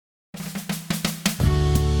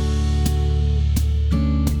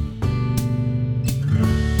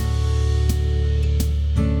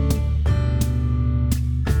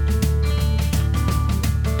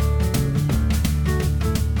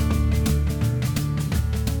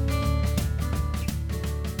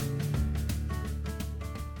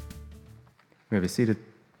You may be seated.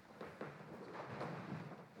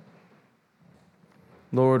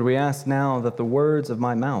 Lord, we ask now that the words of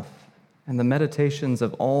my mouth and the meditations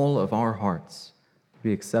of all of our hearts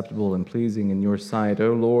be acceptable and pleasing in your sight,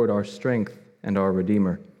 O Lord, our strength and our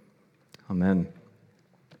Redeemer. Amen.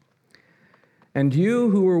 And you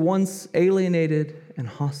who were once alienated and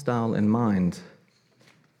hostile in mind,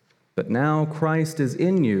 but now Christ is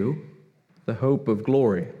in you, the hope of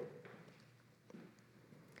glory.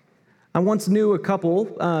 I once knew a couple,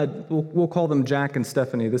 we'll call them Jack and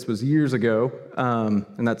Stephanie. This was years ago,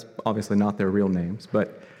 and that's obviously not their real names,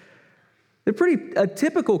 but they're a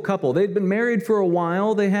typical couple. They'd been married for a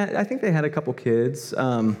while. I think they had a couple kids.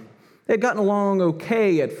 They'd gotten along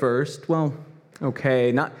okay at first. Well,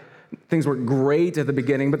 okay, things weren't great at the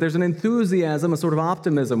beginning, but there's an enthusiasm, a sort of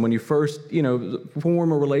optimism when you first,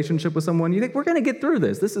 form a relationship with someone. You think, we're going to get through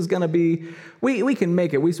this. This is going to be, we can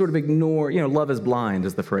make it. We sort of ignore, love is blind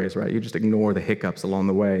is the phrase, right? You just ignore the hiccups along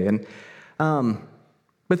the way. And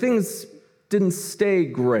but things didn't stay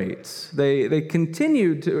great. They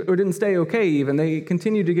continued to, or didn't stay okay even. They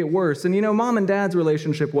continued to get worse. And, mom and dad's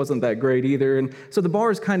relationship wasn't that great either. And so the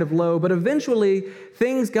bar is kind of low, but eventually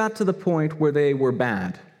things got to the point where they were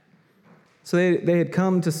bad. So they had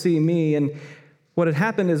come to see me, and what had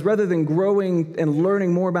happened is rather than growing and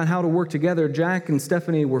learning more about how to work together, Jack and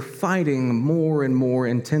Stephanie were fighting more and more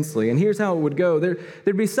intensely. And here's how it would go.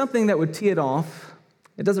 There'd be something that would tee it off.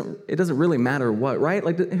 It doesn't really matter what, right?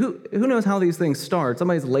 Like who knows how these things start?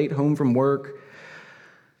 Somebody's late home from work.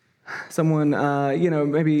 Someone,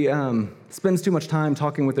 maybe spends too much time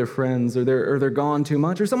talking with their friends, or they're gone too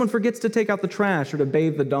much, or someone forgets to take out the trash or to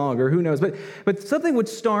bathe the dog, or who knows. But something would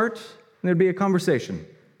start. And there'd be a conversation,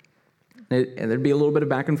 and there'd be a little bit of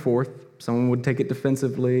back and forth. Someone would take it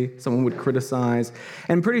defensively, someone would criticize,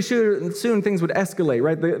 and pretty soon things would escalate,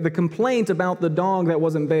 right? The complaint about the dog that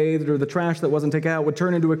wasn't bathed or the trash that wasn't taken out would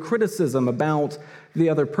turn into a criticism about the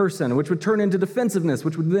other person, which would turn into defensiveness,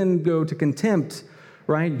 which would then go to contempt,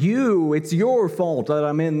 right? It's your fault that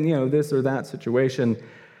I'm in, this or that situation.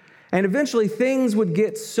 And eventually things would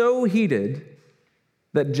get so heated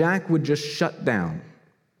that Jack would just shut down.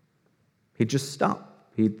 He'd just stop.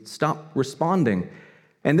 He'd stop responding.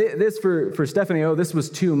 And this for Stephanie, this was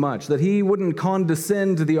too much. That he wouldn't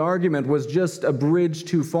condescend to the argument was just a bridge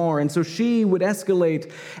too far. And so she would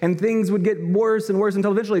escalate, and things would get worse and worse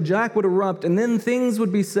until eventually Jack would erupt, and then things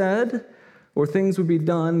would be said or things would be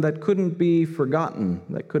done that couldn't be forgotten,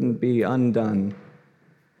 that couldn't be undone.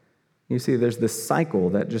 You see, there's this cycle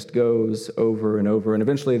that just goes over and over, and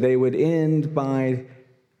eventually they would end by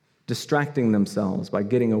distracting themselves, by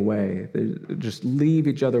getting away. They just leave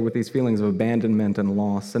each other with these feelings of abandonment and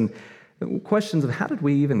loss, and questions of how did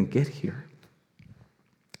we even get here?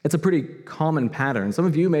 It's a pretty common pattern. Some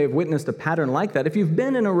of you may have witnessed a pattern like that. If you've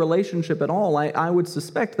been in a relationship at all, I would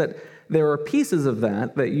suspect that there are pieces of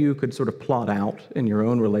that you could sort of plot out in your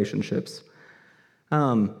own relationships.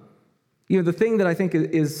 The thing that I think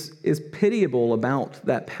is pitiable about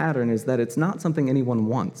that pattern is that it's not something anyone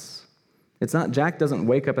wants. It's not, Jack doesn't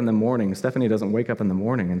wake up in the morning, Stephanie doesn't wake up in the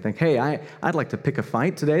morning and think, hey, I'd like to pick a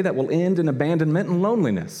fight today that will end in abandonment and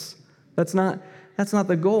loneliness. That's not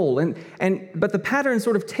the goal. But the pattern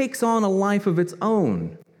sort of takes on a life of its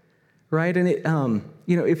own, right? And it,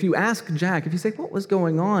 if you ask Jack, if you say, what was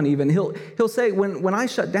going on even, he'll say, when I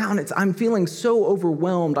shut down, I'm feeling so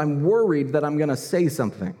overwhelmed, I'm worried that I'm going to say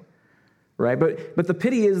something. Right? But the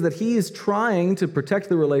pity is that he's trying to protect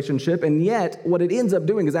the relationship, and yet what it ends up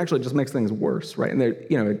doing is actually just makes things worse, right? And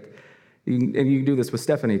you can do this with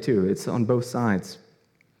Stephanie too. It's on both sides.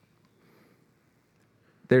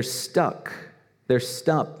 They're stuck. They're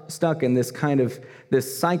stuck in this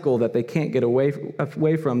this cycle that they can't get away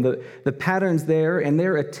from. The patterns there, and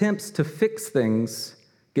their attempts to fix things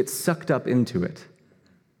get sucked up into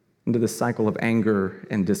the cycle of anger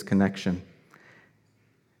and disconnection.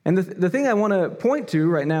 And the thing I want to point to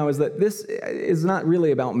right now is that this is not really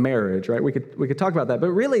about marriage, right? We could talk about that, but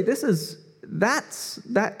really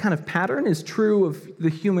that kind of pattern is true of the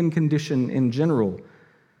human condition in general.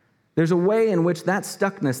 There's a way in which that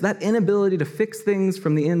stuckness, that inability to fix things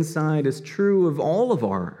from the inside is true of all of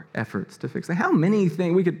our efforts to fix things. How many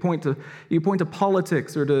things we could point to? You point to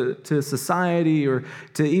politics or to society or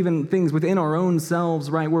to even things within our own selves,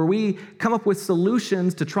 right, where we come up with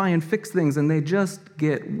solutions to try and fix things and they just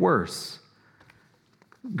get worse.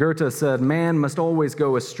 Goethe said, man must always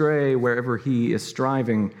go astray wherever he is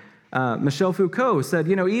striving. Michel Foucault said,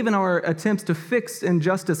 even our attempts to fix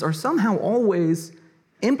injustice are somehow always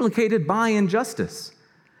implicated by injustice.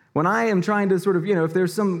 When I am trying to sort of, if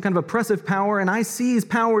there's some kind of oppressive power and I seize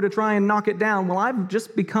power to try and knock it down, well, I've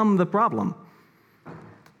just become the problem.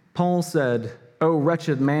 Paul said, "O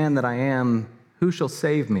wretched man that I am, who shall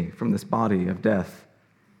save me from this body of death?"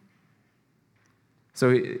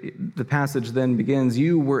 So the passage then begins,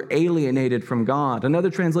 "You were alienated from God."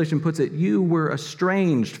 Another translation puts it, "You were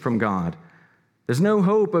estranged from God." There's no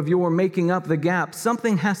hope of your making up the gap.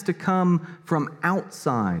 Something has to come from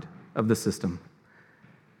outside of the system.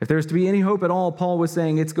 If there's to be any hope at all, Paul was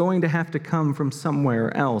saying it's going to have to come from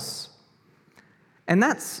somewhere else. And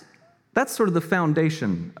that's sort of the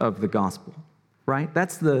foundation of the gospel, right?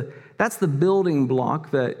 That's the building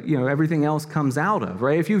block that, everything else comes out of,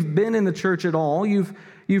 right? If you've been in the church at all, you've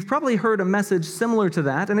probably heard a message similar to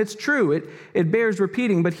that, and it's true. It bears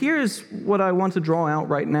repeating. But here's what I want to draw out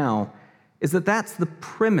right now, is that that's the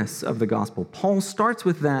premise of the gospel. Paul starts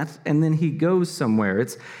with that, and then he goes somewhere.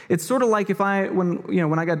 It's sort of like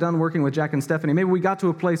when I got done working with Jack and Stephanie, maybe we got to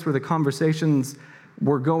a place where the conversations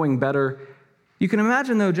were going better. You can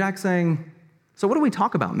imagine, though, Jack saying, "So what do we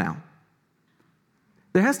talk about now?"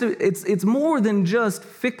 It's more than just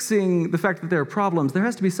fixing the fact that there are problems. There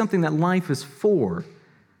has to be something that life is for.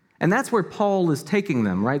 And that's where Paul is taking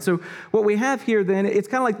them, right? So what we have here then, it's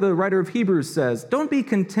kind of like the writer of Hebrews says, don't be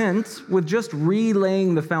content with just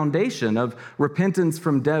relaying the foundation of repentance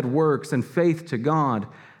from dead works and faith to God.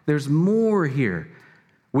 There's more here.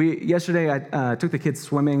 Yesterday, I took the kids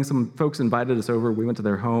swimming. Some folks invited us over. We went to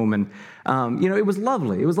their home, and it was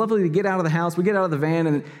lovely. It was lovely to get out of the house. We get out of the van,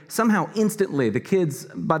 and somehow instantly, the kids,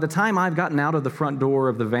 by the time I've gotten out of the front door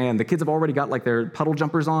of the van, the kids have already got like their puddle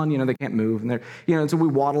jumpers on. They can't move, and and so we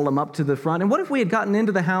waddle them up to the front. And what if we had gotten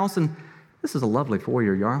into the house, and this is a lovely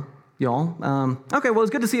foyer, y'all. Okay, well, it's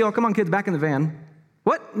good to see y'all. Come on, kids, back in the van.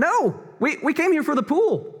 What? No, we came here for the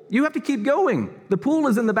pool. You have to keep going. The pool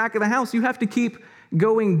is in the back of the house. You have to keep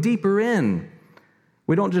going deeper in.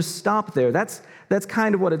 We don't just stop there. That's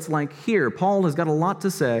kind of what it's like here. Paul has got a lot to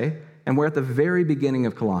say, and we're at the very beginning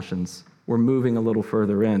of Colossians. We're moving a little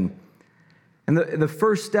further in. And the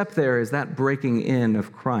first step there is that breaking in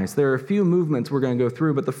of Christ. There are a few movements we're going to go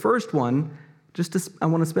through, but the first one, I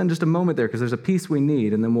want to spend just a moment there because there's a piece we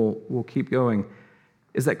need, and then we'll keep going,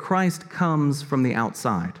 is that Christ comes from the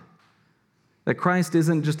outside. That Christ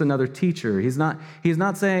isn't just another teacher. He's not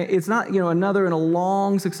saying, it's not, another in a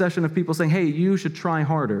long succession of people saying, hey, you should try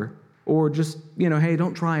harder, or just, hey,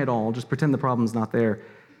 don't try at all, just pretend the problem's not there.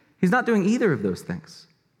 He's not doing either of those things.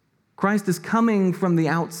 Christ is coming from the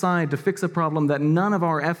outside to fix a problem that none of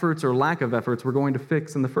our efforts or lack of efforts were going to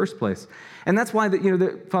fix in the first place. And that's why,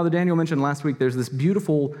 Father Daniel mentioned last week, there's this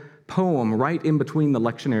beautiful poem right in between the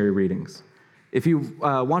lectionary readings. If you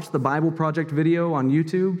watch the Bible Project video on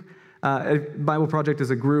YouTube, Bible Project is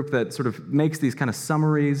a group that sort of makes these kind of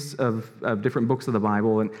summaries of different books of the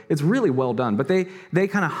Bible, and it's really well done. But they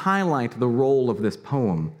kind of highlight the role of this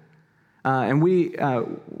poem.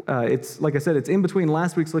 It's like I said, it's in between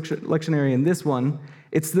last week's lectionary and this one.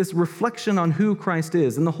 It's this reflection on who Christ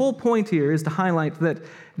is. And the whole point here is to highlight that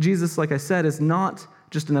Jesus, like I said, is not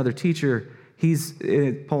just another teacher. He's,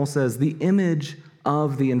 Paul says, the image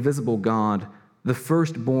of the invisible God, the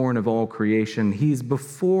firstborn of all creation. He's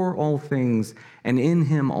before all things, and in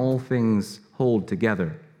him all things hold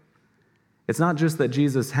together. It's not just that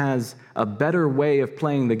Jesus has a better way of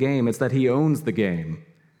playing the game, it's that he owns the game.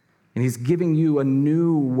 And he's giving you a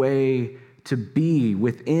new way to be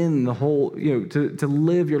within the whole, to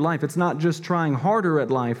live your life. It's not just trying harder at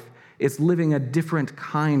life, it's living a different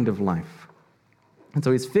kind of life. And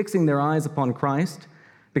so he's fixing their eyes upon Christ,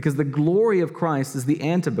 because the glory of Christ is the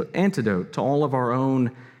antidote to all of our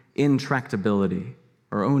own intractability,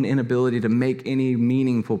 our own inability to make any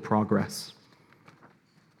meaningful progress.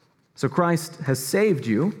 So Christ has saved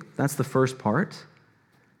you. That's the first part.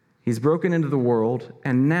 He's broken into the world,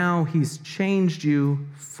 and now he's changed you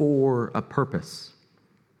for a purpose.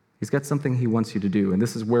 He's got something he wants you to do, and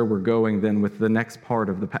this is where we're going then with the next part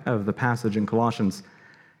of the passage in Colossians.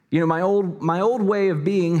 My old way of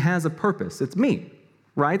being has a purpose. It's me.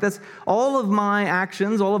 Right? That's all of my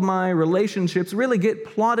actions, all of my relationships really get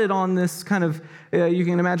plotted on this kind of, you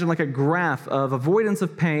can imagine like a graph of avoidance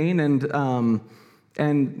of pain and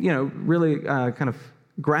really kind of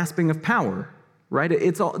grasping of power, right?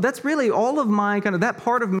 That's really all of my kind of, that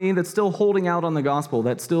part of me that's still holding out on the gospel,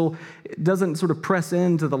 that still doesn't sort of press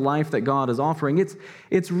into the life that God is offering.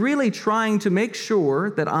 It's really trying to make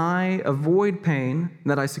sure that I avoid pain,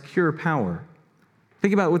 that I secure power.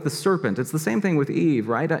 Think about it with the serpent. It's the same thing with Eve,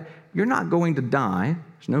 right? You're not going to die.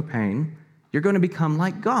 There's no pain. You're going to become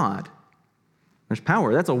like God. There's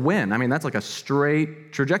power. That's a win. I mean, that's like a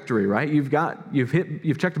straight trajectory, right? You've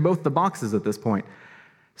checked both the boxes at this point.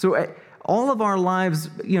 So all of our lives,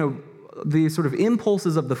 the sort of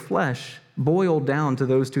impulses of the flesh boil down to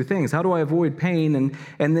those two things. How do I avoid pain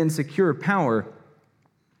and then secure power?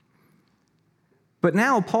 But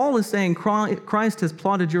now Paul is saying Christ has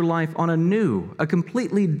plotted your life on a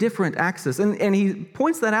completely different axis. And he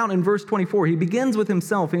points that out in verse 24. He begins with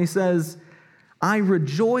himself and he says, I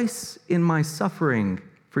rejoice in my suffering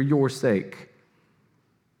for your sake.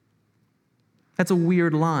 That's a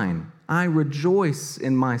weird line. I rejoice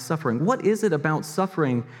in my suffering. What is it about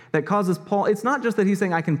suffering that causes Paul? It's not just that he's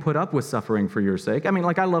saying I can put up with suffering for your sake. I mean,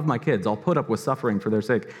 like I love my kids. I'll put up with suffering for their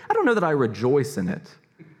sake. I don't know that I rejoice in it.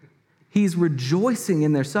 He's rejoicing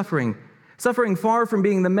in their suffering. Suffering, far from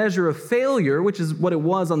being the measure of failure, which is what it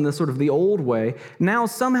was on the sort of the old way, now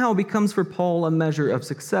somehow becomes for Paul a measure of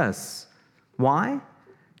success. Why?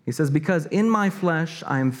 He says, because in my flesh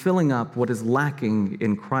I am filling up what is lacking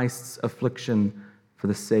in Christ's affliction for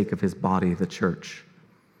the sake of his body, the church.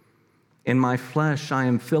 In my flesh I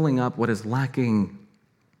am filling up what is lacking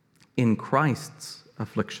in Christ's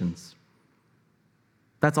afflictions.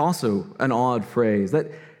 That's also an odd phrase.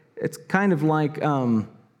 It's kind of like,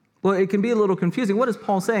 it can be a little confusing. What is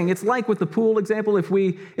Paul saying? It's like with the pool example. If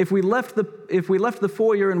we left the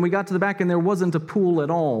foyer and we got to the back and there wasn't a pool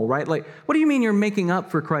at all, right? Like, what do you mean you're making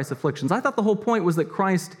up for Christ's afflictions? I thought the whole point was that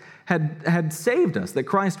Christ had saved us, that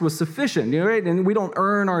Christ was sufficient, right? And we don't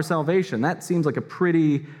earn our salvation. That seems like a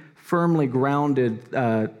pretty firmly grounded,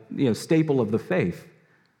 staple of the faith.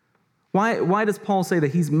 Why does Paul say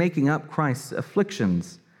that he's making up Christ's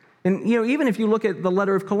afflictions? And, even if you look at the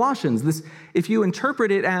letter of Colossians, if you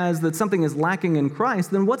interpret it as that something is lacking in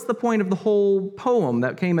Christ, then what's the point of the whole poem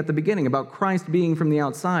that came at the beginning about Christ being from the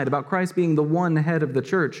outside, about Christ being the one head of the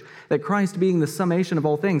church, that Christ being the summation of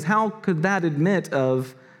all things? How could that admit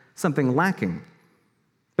of something lacking?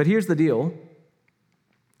 But here's the deal.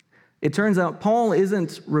 It turns out Paul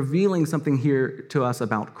isn't revealing something here to us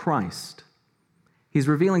about Christ. He's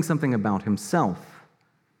revealing something about himself.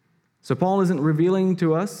 So Paul isn't revealing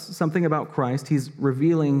to us something about Christ. He's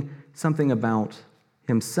revealing something about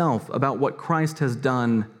himself, about what Christ has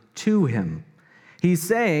done to him. He's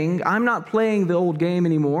saying, I'm not playing the old game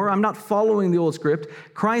anymore. I'm not following the old script.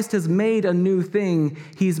 Christ has made a new thing.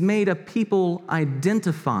 He's made a people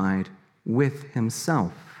identified with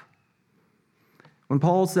himself. When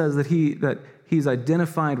Paul says that he's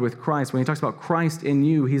identified with Christ, when he talks about Christ in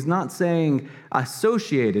you, he's not saying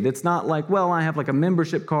associated. It's not like, well, I have like a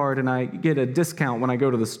membership card and I get a discount when I go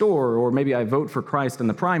to the store, or maybe I vote for Christ in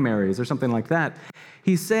the primaries or something like that.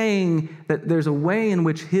 He's saying that there's a way in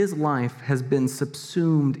which his life has been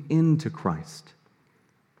subsumed into Christ.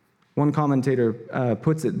 One commentator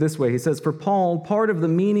puts it this way. He says, for Paul, part of the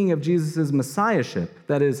meaning of Jesus' messiahship,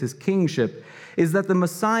 that is his kingship, is that the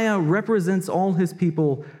Messiah represents all his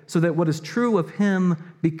people so that what is true of him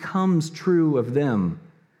becomes true of them.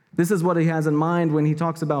 This is what he has in mind when he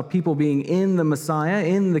talks about people being in the Messiah,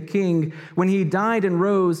 in the King. When he died and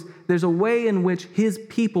rose, there's a way in which his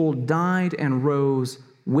people died and rose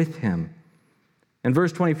with him. In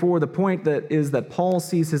verse 24, the point is that Paul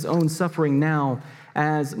sees his own suffering now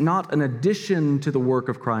as not an addition to the work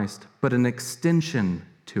of Christ, but an extension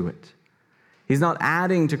to it. He's not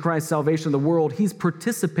adding to Christ's salvation of the world. He's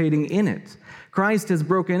participating in it. Christ has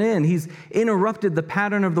broken in. He's interrupted the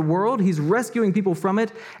pattern of the world. He's rescuing people from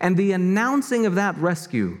it. And the announcing of that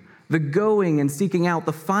rescue, the going and seeking out,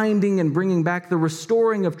 the finding and bringing back, the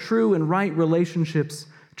restoring of true and right relationships,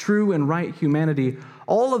 true and right humanity,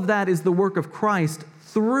 all of that is the work of Christ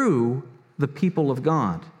through the people of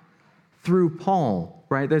God, through Paul.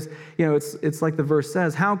 Right? It's like the verse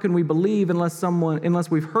says, how can we believe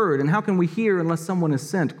unless we've heard? And how can we hear unless someone is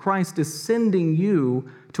sent? Christ is sending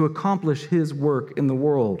you to accomplish his work in the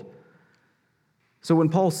world. So when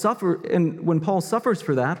Paul suffers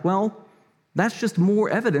for that, well, that's just more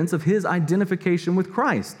evidence of his identification with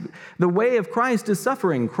Christ. The way of Christ is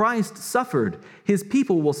suffering. Christ suffered. His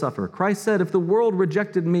people will suffer. Christ said, if the world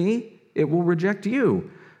rejected me, it will reject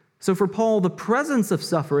you. So for Paul, the presence of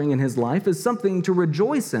suffering in his life is something to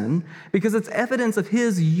rejoice in because it's evidence of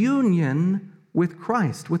his union with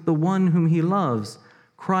Christ, with the one whom he loves,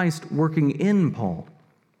 Christ working in Paul.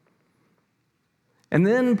 And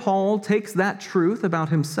then Paul takes that truth about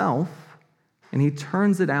himself and he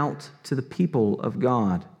turns it out to the people of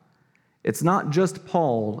God. It's not just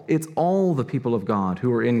Paul, it's all the people of God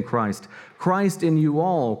who are in Christ. Christ in you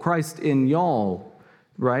all, Christ in y'all.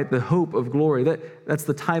 Right? The hope of glory. That's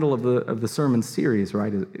the title of the sermon series,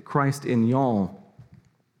 right? Christ in y'all.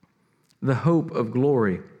 The hope of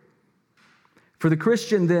glory. For the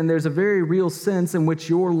Christian, then, there's a very real sense in which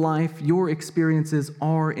your life, your experiences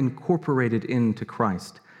are incorporated into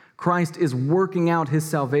Christ. Christ is working out his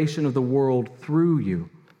salvation of the world through you.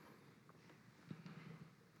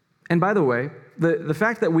 And by the way, the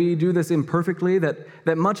fact that we do this imperfectly,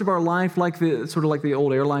 that much of our life, like the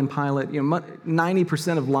old airline pilot,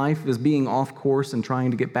 90% of life is being off course and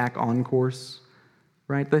trying to get back on course,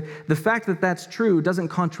 right? The fact that that's true doesn't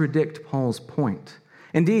contradict Paul's point.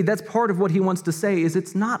 Indeed, that's part of what he wants to say is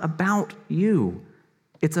it's not about you.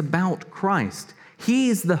 It's about Christ.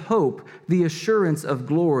 He's the hope, the assurance of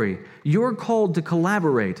glory. You're called to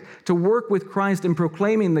collaborate, to work with Christ in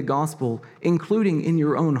proclaiming the gospel, including in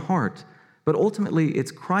your own heart. But ultimately,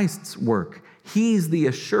 it's Christ's work. He's the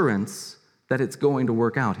assurance that it's going to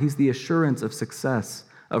work out. He's the assurance of success,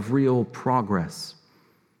 of real progress.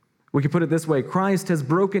 We could put it this way: Christ has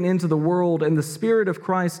broken into the world, and the Spirit of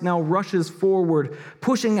Christ now rushes forward,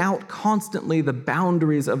 pushing out constantly the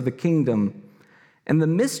boundaries of the kingdom. And the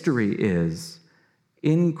mystery is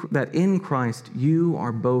that in Christ you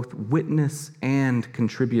are both witness and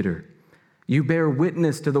contributor. You bear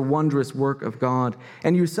witness to the wondrous work of God,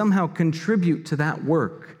 and you somehow contribute to that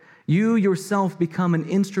work. You yourself become an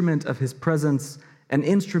instrument of His presence, an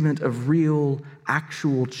instrument of real,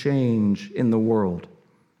 actual change in the world.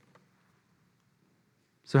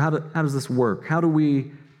 So how does this work? How do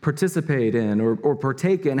we participate in or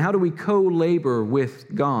partake in? How do we co-labor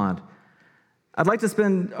with God? I'd like to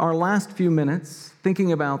spend our last few minutes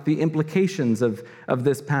thinking about the implications of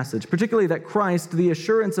this passage, particularly that Christ, the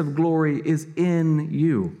assurance of glory, is in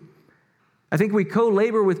you. I think we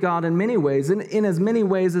co-labor with God in many ways, in as many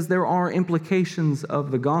ways as there are implications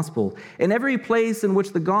of the gospel. In every place in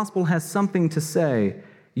which the gospel has something to say,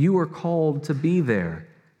 you are called to be there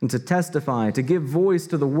and to testify, to give voice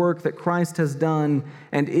to the work that Christ has done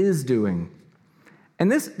and is doing.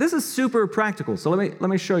 And this is super practical, so let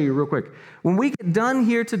me show you real quick. When we get done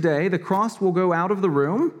here today, the cross will go out of the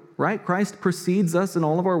room, right? Christ precedes us in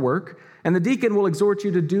all of our work, and the deacon will exhort you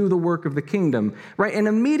to do the work of the kingdom, right? And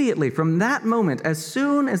immediately from that moment, as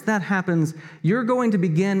soon as that happens, you're going to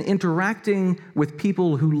begin interacting with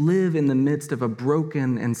people who live in the midst of a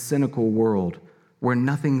broken and cynical world where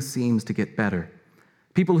nothing seems to get better.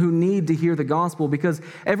 People who need to hear the gospel, because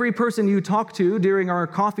every person you talk to during our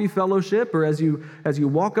coffee fellowship or as you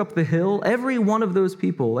walk up the hill, every one of those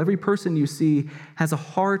people, every person you see has a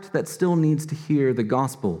heart that still needs to hear the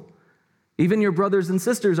gospel. Even your brothers and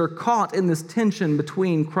sisters are caught in this tension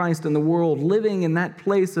between Christ and the world, living in that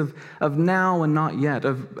place of now and not yet,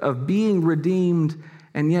 of being redeemed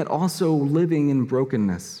and yet also living in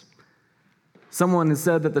brokenness. Someone has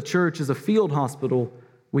said that the church is a field hospital.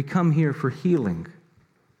 We come here for healing.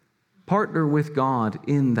 Partner with God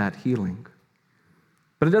in that healing.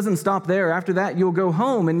 But it doesn't stop there. After that, you'll go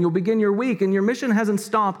home and you'll begin your week, and your mission hasn't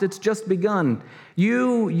stopped, it's just begun.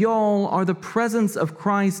 Y'all are the presence of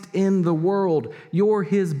Christ in the world. You're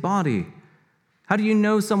His body. How do you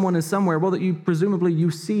know someone is somewhere? Well, that presumably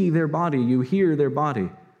you see their body, you hear their body.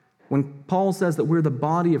 When Paul says that we're the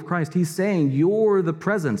body of Christ, he's saying you're the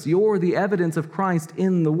presence, you're the evidence of Christ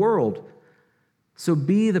in the world. So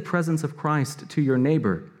be the presence of Christ to your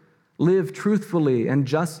neighbor. Live truthfully and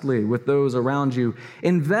justly with those around you.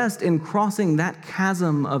 Invest in crossing that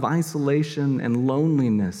chasm of isolation and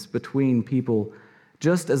loneliness between people,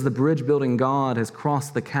 just as the bridge-building God has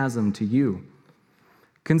crossed the chasm to you.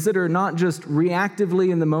 Consider not just reactively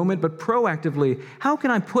in the moment, but proactively, how can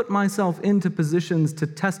I put myself into positions to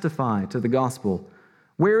testify to the gospel?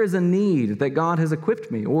 Where is a need that God has equipped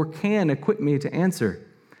me or can equip me to answer?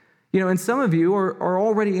 And some of you are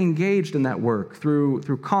already engaged in that work through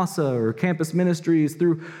CASA or campus ministries,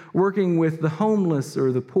 through working with the homeless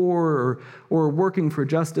or the poor or working for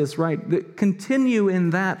justice, right? Continue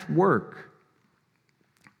in that work.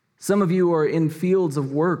 Some of you are in fields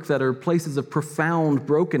of work that are places of profound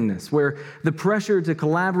brokenness, where the pressure to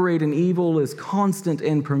collaborate in evil is constant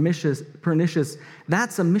and pernicious.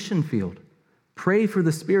 That's a mission field. Pray for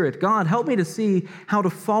the Spirit. God, help me to see how to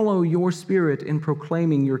follow your Spirit in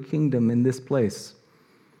proclaiming your kingdom in this place.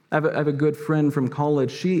 I have a good friend from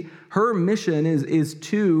college. Her mission is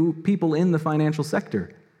to people in the financial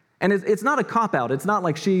sector. And it's not a cop-out. It's not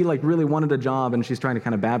like she really wanted a job and she's trying to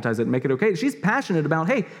kind of baptize it and make it okay. She's passionate about,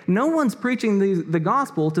 hey, no one's preaching the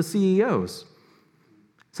gospel to CEOs.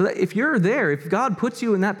 So that if you're there, if God puts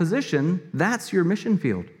you in that position, that's your mission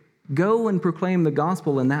field. Go and proclaim the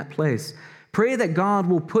gospel in that place. Pray that God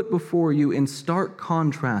will put before you in stark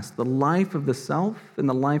contrast the life of the self and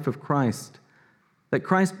the life of Christ. That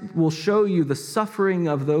Christ will show you the suffering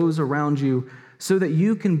of those around you so that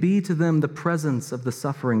you can be to them the presence of the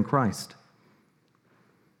suffering Christ.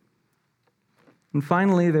 And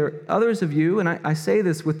finally, there are others of you, and I say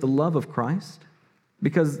this with the love of Christ,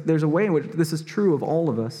 because there's a way in which this is true of all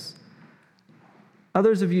of us.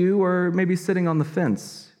 Others of you are maybe sitting on the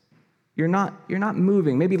fence. You're not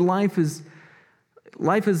moving. Maybe life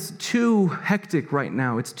is too hectic right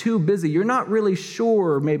now. It's too busy. You're not really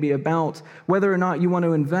sure maybe about whether or not you want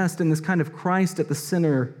to invest in this kind of Christ at the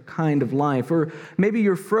center kind of life. Or maybe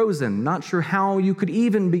you're frozen, not sure how you could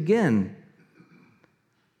even begin.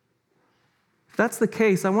 If that's the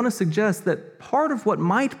case, I want to suggest that part of what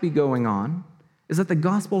might be going on is that the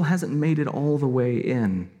gospel hasn't made it all the way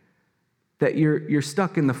in, that you're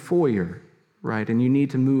stuck in the foyer, right? And you need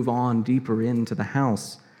to move on deeper into the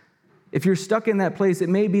house. If you're stuck in that place, it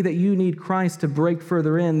may be that you need Christ to break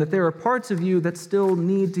further in, that there are parts of you that still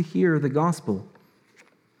need to hear the gospel.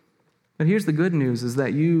 But here's the good news, is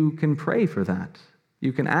that you can pray for that.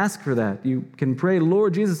 You can ask for that. You can pray,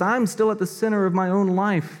 Lord Jesus, I'm still at the center of my own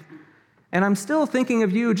life, and I'm still thinking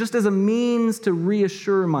of you just as a means to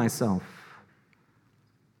reassure myself.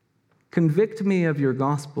 Convict me of your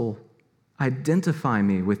gospel. Identify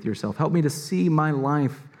me with yourself. Help me to see my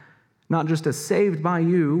life not just as saved by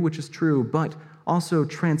you, which is true, but also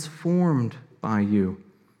transformed by you.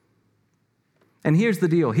 And here's the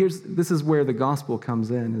deal. This is where the gospel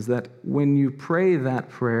comes in, is that when you pray that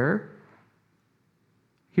prayer,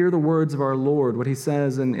 hear the words of our Lord, what he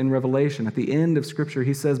says in Revelation. At the end of Scripture,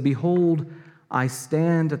 he says, "Behold, I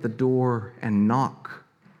stand at the door and knock.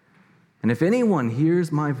 And if anyone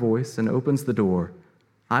hears my voice and opens the door,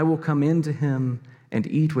 I will come into him and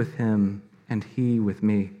eat with him and he with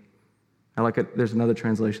me." I like it. There's another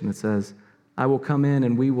translation that says, "I will come in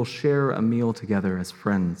and we will share a meal together as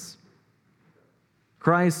friends."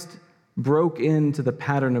 Christ broke into the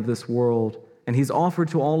pattern of this world, and he's offered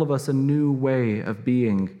to all of us a new way of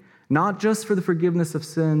being, not just for the forgiveness of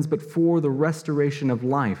sins, but for the restoration of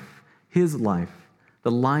life, his life,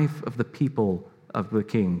 the life of the people of the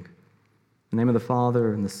King. In the name of the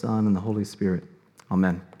Father, and the Son, and the Holy Spirit.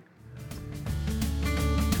 Amen.